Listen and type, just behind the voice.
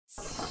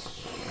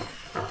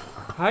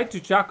Hi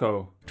to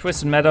Chaco.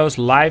 Twisted Meadows,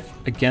 Life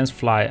against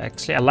Fly.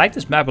 Actually, I like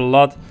this map a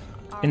lot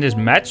in this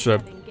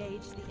matchup.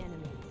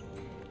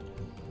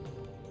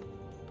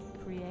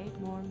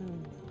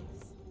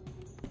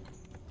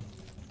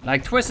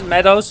 Like Twisted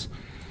Meadows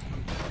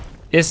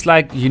is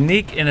like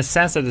unique in a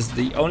sense that it's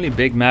the only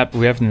big map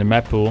we have in the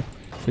map pool,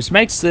 which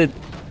makes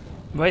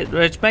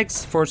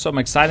for some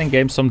exciting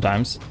games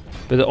sometimes,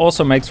 but it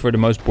also makes for the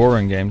most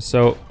boring games.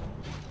 So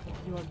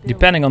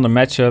depending on the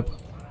matchup,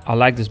 I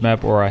like this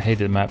map or I hate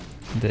this map.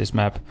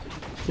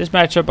 This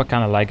matchup, I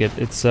kind of like it.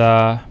 It's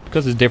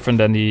because it's different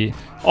than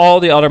all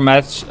the other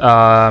maps.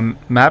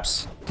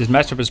 This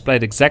matchup is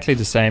played exactly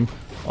the same.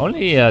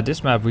 Only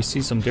this map we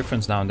see some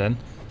difference now and then.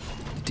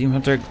 The Demon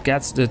Hunter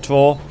gets the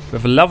troll. We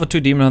have a level 2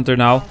 Demon Hunter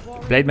now.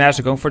 Blade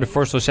Master going for the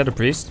first Shadow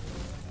Priest.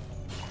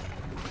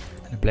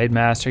 And the Blade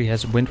Master, he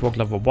has Windwalk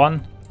level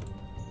 1.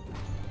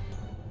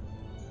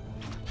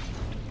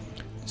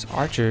 This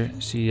Archer,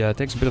 she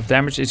takes a bit of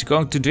damage. Is she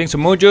going to drink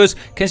some Moon Juice?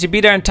 Can she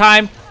be there in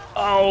time?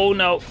 Oh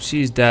no,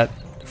 she's dead.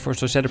 The first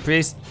Shadow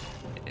Priest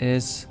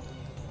is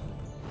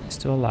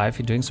still alive.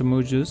 He drinks some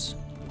Moon Juice.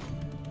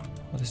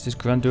 What is this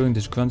grunt doing?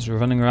 This grunt is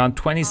running around.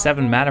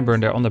 27 mana burn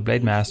there on the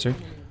Blade Master.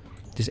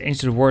 This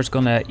Ancient War is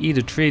gonna eat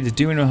a tree. The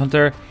Demon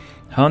Hunter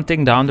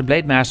hunting down the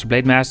Blade Master.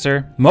 Blade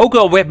Master.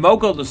 Mogul with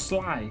Mogul the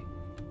Sly.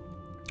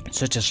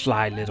 Such a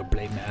sly little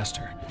Blade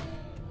Master.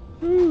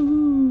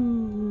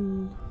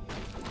 Ooh.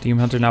 Demon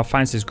Hunter now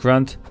finds his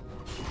grunt.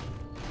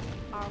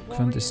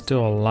 Grunt is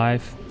still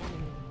alive.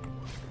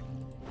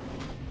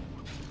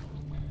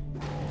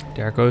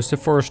 There goes the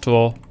first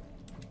troll.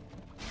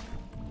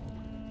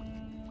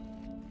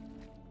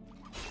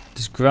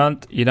 This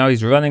grunt, you know,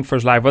 he's running for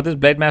his life. What did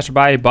Blade Master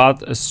buy? He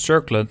bought a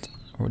circlet.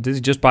 Or did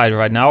he just buy it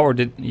right now? Or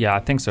did... Yeah, I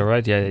think so,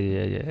 right? Yeah.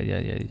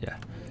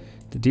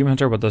 The Demon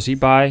Hunter, what does he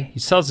buy? He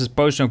sells his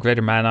potion of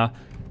greater mana.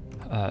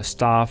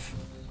 Staff.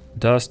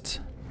 Dust.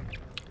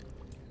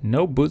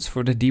 No boots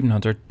for the Demon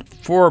Hunter.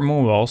 4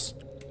 Moonwalls.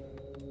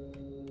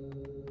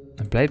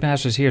 And Blade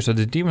Master is here. So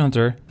the Demon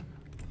Hunter,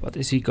 what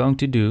is he going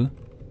to do?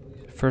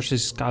 First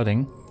is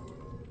scouting.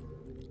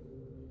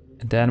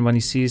 And then when he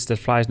sees that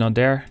Fly is not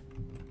there,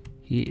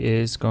 he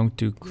is going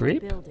to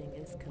creep.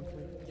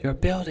 Your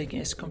building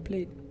is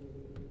complete.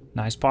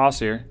 Nice pass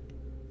here.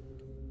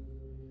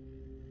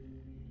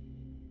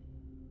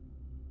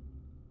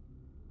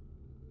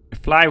 If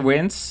Fly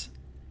wins,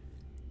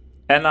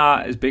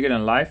 Anna is bigger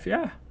than life.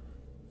 Yeah.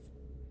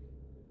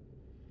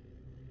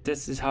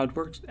 This is how it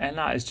works.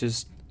 Anna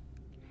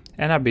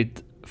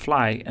beat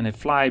Fly, and if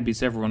Fly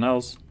beats everyone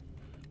else,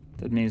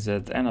 that means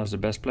that Anna is the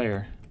best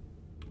player.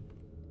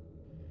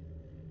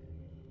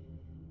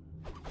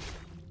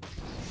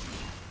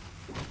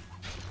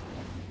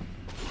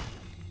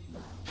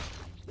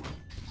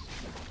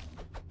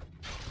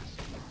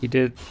 He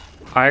did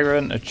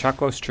Iron a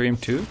Chaco stream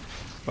too.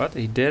 What?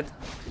 He did?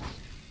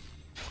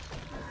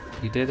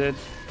 He did it.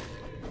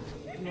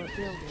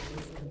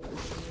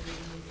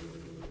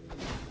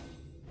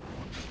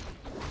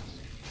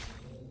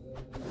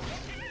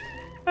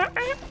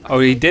 Oh,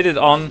 he did it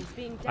on...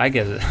 I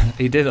get it.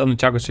 He did it on the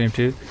Chaco stream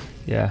too.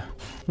 Yeah.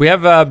 We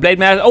have Blade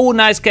Master. Oh,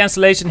 nice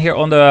cancellation here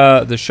on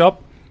the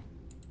shop.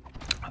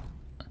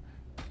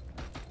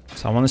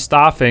 Someone is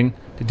staffing.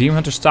 The Demon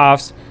Hunter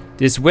staffs.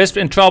 This Wisp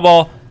in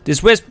trouble.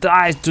 This Wisp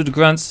dies to the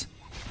grunts.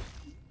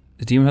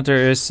 The Demon Hunter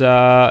is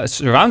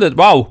surrounded.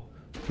 Wow.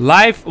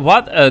 Life.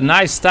 What a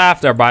nice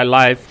staff there by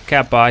Life.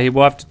 Kappa. He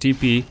will have to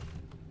TP.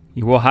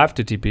 He will have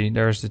to TP.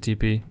 There's the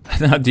TP.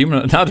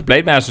 Now the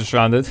Blade Master is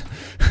surrounded.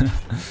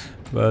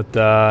 But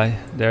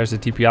there's the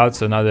TP out.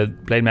 So now the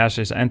Blade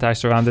Master is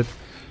anti-surrounded.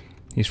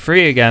 He's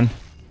free again.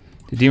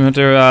 The Demon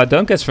Hunter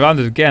don't get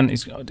surrounded again.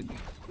 He's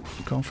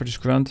going for this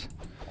grunt.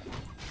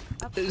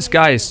 This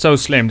guy is so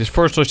slim. This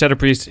first Shadow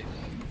Priest,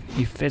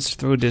 he fits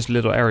through this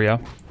little area.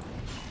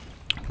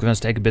 Grunts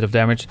take a bit of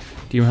damage.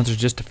 Demon Hunter is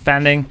just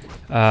defending.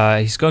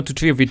 He's going to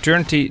Tree of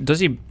Eternity.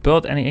 Does he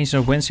build any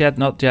Ancient of Winds yet?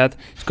 Not yet.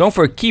 He's going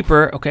for a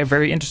Keeper. Okay,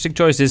 very interesting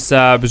choice. This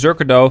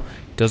Berserker though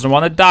doesn't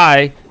want to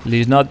die. At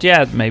least not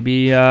yet. Maybe,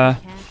 you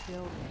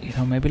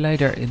know, maybe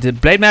later. The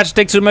Blade Master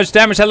takes too much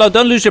damage. Hello,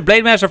 don't lose your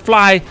Blade Master.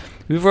 Fly.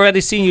 We've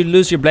already seen you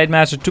lose your Blade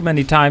Master too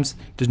many times.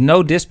 There's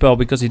no Dispel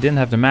because he didn't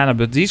have the mana.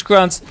 But these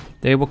grunts,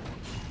 they will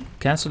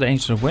cancel the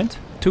Ancient of Wind.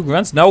 2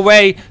 grunts? No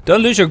way.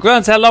 Don't lose your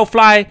grunts. Hello,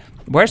 Fly.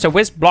 Where's the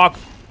Wisp block?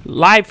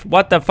 Life.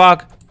 What the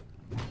fuck?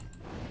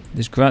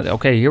 This grunt.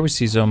 Okay, here we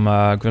see some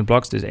grunt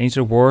blocks. This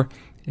Ancient War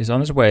is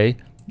on his way.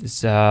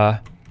 This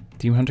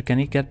Demon Hunter, can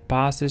he get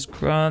past this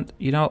grunt?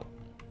 You know,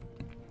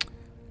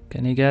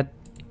 can he get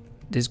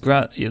this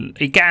grunt?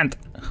 He can't.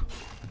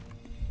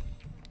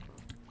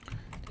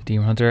 The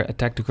Demon Hunter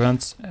attack the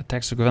grunts.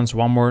 Attacks the grunts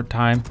one more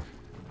time.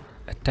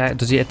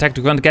 Does he attack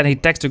the grunt again? He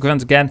attacks the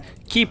grunt again.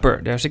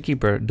 Keeper. There's a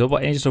Keeper. Double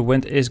Angels of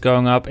Wind is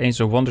going up. Angels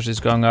of Wonders is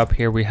going up.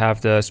 Here we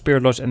have the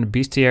Spirit Lodge and the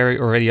Bestiary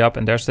already up.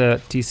 And there's the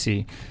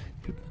TC.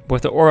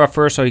 With the Aura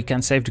first, so he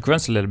can save the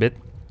grunts a little bit.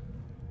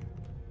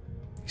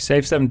 He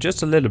saves them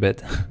just a little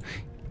bit.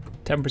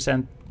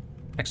 10%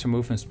 extra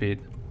movement speed.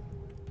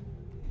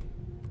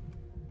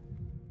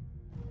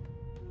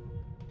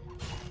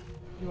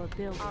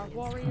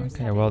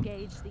 Okay, well,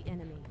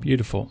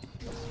 beautiful.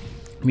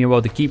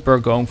 Meanwhile, the keeper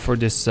going for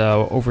this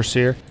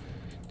overseer.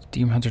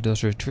 Demon Hunter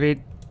does retreat.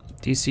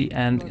 DC,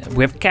 and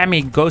we have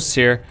Cammy, Ghost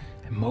here,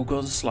 and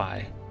Mogul the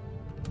Sly.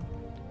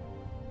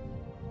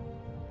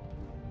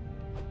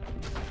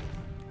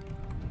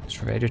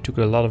 This Raider took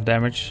a lot of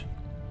damage.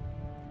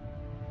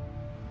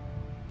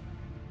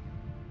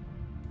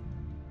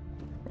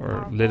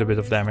 Or a little bit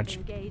of damage.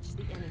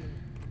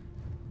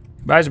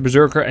 Buys a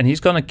Berserker, and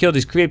he's gonna kill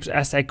these creeps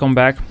as they come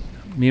back.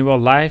 Meanwhile,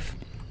 Life.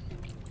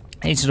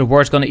 Ancient of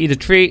War is gonna eat a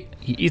tree.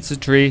 He eats a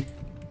tree.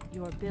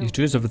 These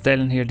Druids of the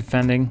Talon here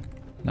defending.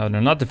 No,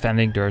 they're not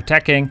defending, they're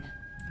attacking.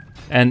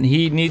 And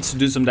he needs to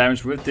do some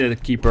damage with the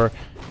keeper.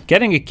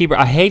 Getting a keeper,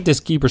 I hate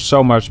this keeper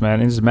so much, man,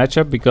 in this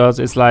matchup, because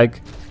it's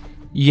like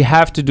you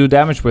have to do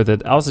damage with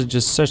it. Else it's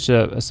just such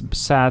a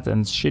sad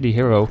and shitty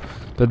hero.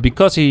 But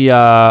because he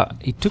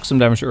took some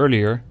damage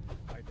earlier,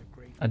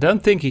 I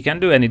don't think he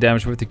can do any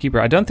damage with the keeper.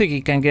 I don't think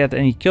he can get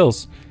any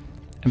kills.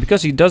 And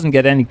because he doesn't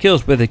get any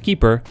kills with the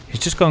keeper,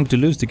 he's just going to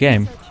lose the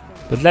game.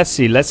 But let's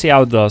see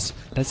how it does.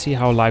 Let's see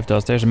how Life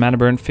does. There's a mana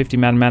burn, 50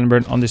 mana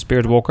burn on this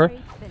Spirit Walker.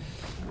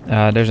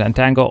 There's an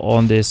entangle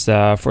on this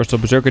First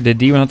Berserker. The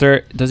Demon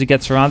Hunter, does he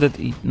get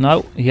surrounded?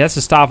 No, he has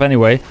a staff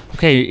anyway.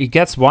 Okay, he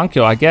gets one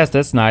kill, I guess,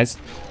 that's nice.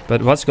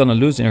 But what's he gonna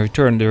lose in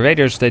return? The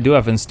Raiders, they do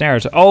have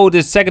ensnares. Oh,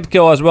 this second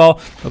kill as well.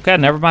 Okay,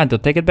 never mind, I'll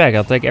take it back.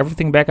 I'll take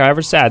everything back I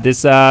ever said.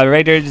 This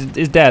Raider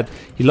is dead.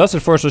 He lost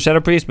his First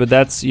Shadow Priest, but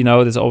that's, you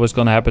know, that's always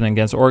gonna happen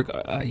against Orc.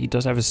 He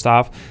does have his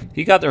staff.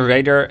 He got a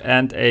Raider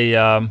and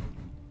a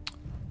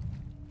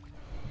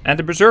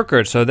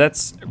Berserker, so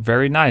that's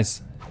very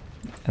nice.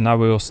 And now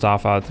we will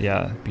staff out.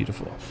 Yeah,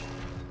 beautiful.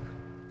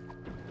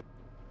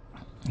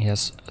 He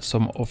has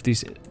some of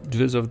these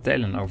Druids of the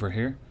Talon over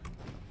here.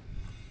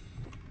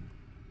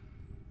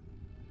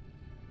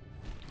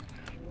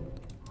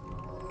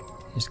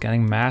 He's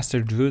getting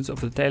Master Druids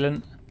of the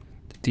Talon.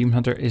 The Demon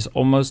Hunter is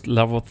almost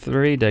level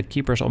 3. The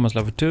Keeper is almost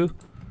level 2.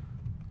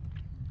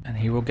 And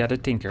he will get a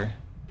Tinker.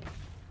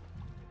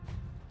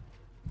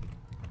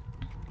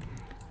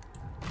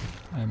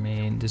 I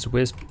mean, this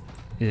Wisp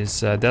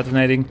is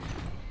detonating.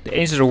 The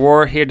Ancient of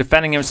War here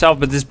defending himself,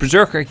 but this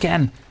Berserker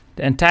again.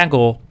 The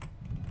Entangle.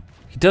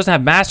 He doesn't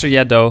have Master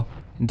yet though.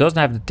 He doesn't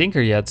have the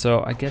Tinker yet,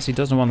 so I guess he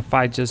doesn't want to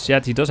fight just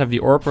yet. He does have the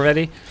Orb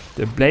already.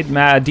 The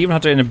Demon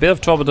Hunter in a bit of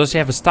trouble. Does he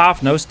have a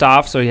staff? No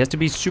staff, so he has to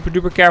be super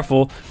duper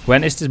careful.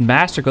 When is this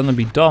Master gonna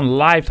be done?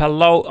 Live,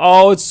 hello.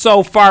 Oh, it's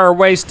so far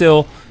away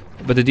still.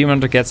 But the Demon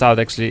Hunter gets out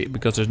actually,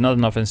 because there's not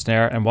enough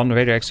ensnare. And one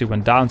Raider actually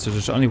went down, so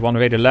there's only one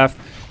Raider left.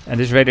 And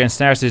this Raider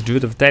ensnares this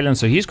Druid of the Talon,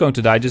 so he's going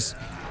to die. Just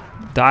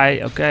die.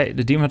 Okay,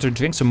 the Demon Hunter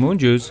drinks some Moon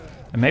Juice.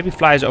 And maybe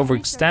Fly is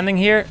overextending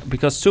here,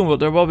 because soon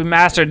there will be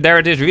Master. There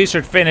it is,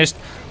 research finished.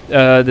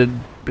 The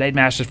Blade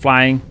Master is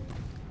flying.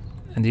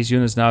 And these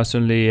units now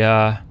suddenly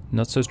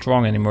not so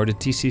strong anymore. The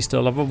TC is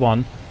still level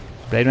 1.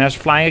 Blade Master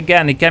flying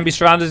again. He can be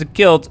surrounded and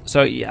killed.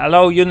 So,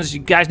 hello units, you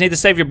guys need to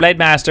save your Blade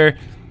Master.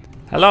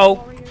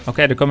 Hello.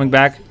 Okay, they're coming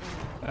back.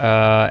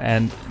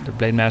 And the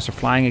Blade Master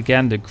flying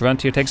again. The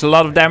Grunt here takes a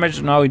lot of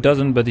damage. No, he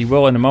doesn't, but he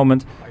will in a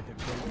moment.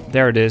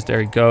 There it is.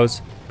 There he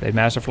goes. Blade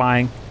Master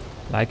flying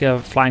like a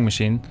flying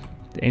machine.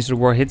 The Ancient of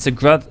War hits the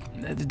Grunt.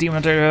 The Demon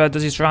Hunter,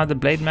 does he surround the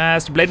Blade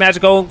Master? Blade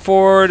Master going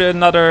for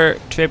another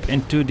trip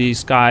into the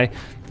sky.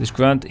 This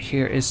Grunt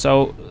here is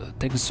so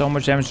taking so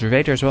much damage. The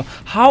Raider as well.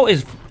 How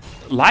is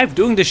Life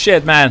doing this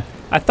shit, man?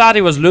 I thought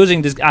he was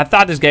losing this. I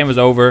thought this game was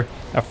over.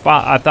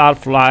 I thought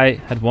Fly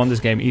had won this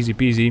game easy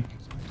peasy.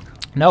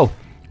 No.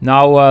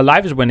 Now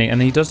Life is winning,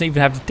 and he doesn't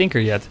even have the Tinker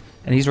yet.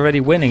 And he's already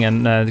winning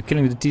and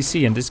killing the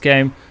TC in this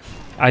game.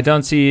 I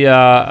don't see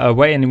a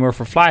way anymore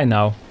for Fly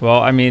now.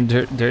 Well, I mean,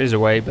 there is a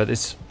way, but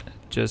it's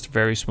just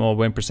very small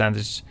win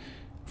percentage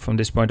from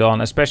this point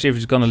on. Especially if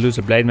he's gonna lose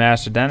a Blade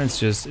Master, then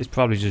it's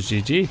probably just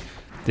GG.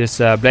 This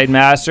Blade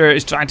Master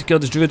is trying to kill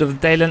this Druid of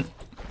the Talon.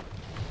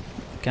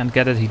 Can't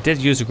get it. He did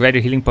use a greater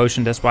healing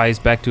potion. That's why he's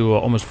back to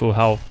almost full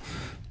health.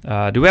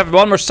 Do we have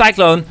one more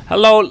Cyclone?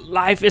 Hello,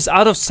 Life is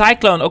out of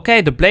Cyclone.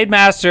 Okay, the Blade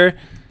Master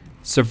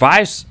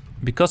survives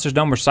because there's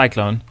no more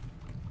Cyclone.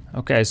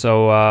 Okay,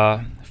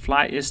 so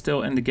Fly is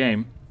still in the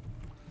game.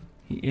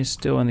 He is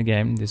still in the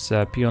game. This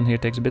peon here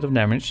takes a bit of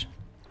damage.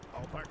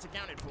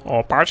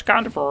 All parts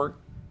accounted for.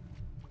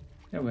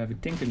 Yeah, we have a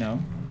Tinker now.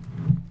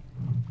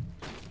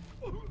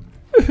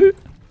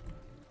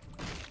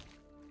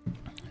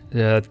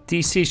 The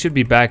TC should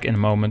be back in a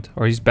moment.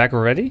 Or he's back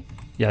already?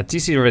 Yeah,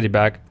 TC already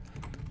back.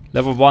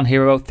 Level 1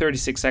 hero,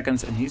 36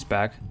 seconds, and he's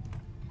back.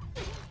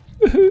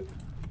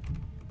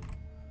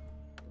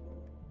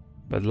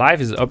 But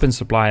Life is up in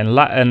supply,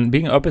 and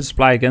being up in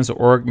supply against the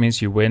Orc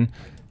means you win.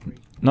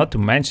 Not to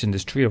mention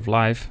this Tree of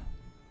Life.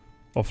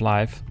 Of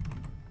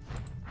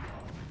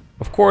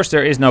course,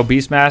 there is no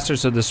Beastmaster,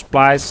 so the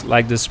supplies,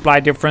 like the supply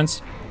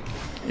difference,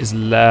 is you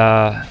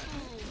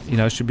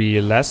know, should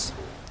be less.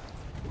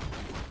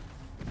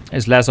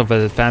 Is less of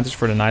an advantage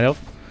for the Night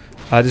Elf.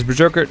 This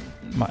Berserker,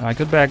 I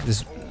got back.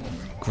 This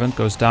Grunt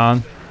goes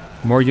down.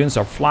 More units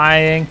are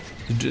flying.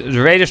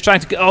 The Raiders trying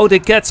to... Oh, they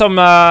get some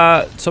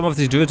of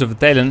these Druids of the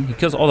Talon. He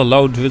kills all the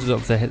low Druids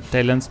of the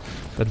Talons.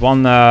 But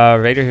one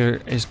Raider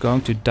here is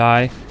going to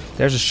die.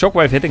 There's a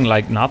Shockwave hitting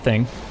like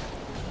nothing.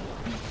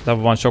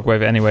 Level 1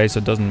 Shockwave anyway, so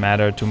it doesn't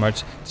matter too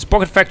much. This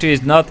Pocket Factory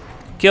is not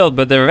killed,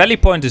 but the rally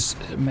point is...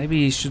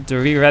 Maybe he should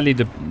re-rally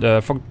the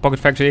Pocket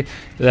Factory.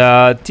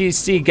 The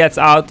TC gets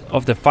out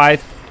of the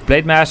fight.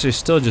 Blade Master is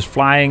still just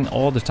flying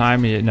all the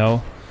time, you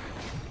know.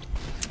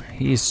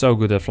 He is so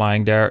good at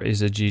flying. There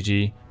is a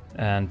GG.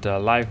 And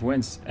Life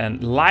wins.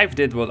 And Life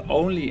did what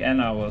only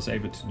Anna was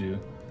able to do.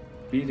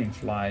 Beating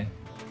Fly.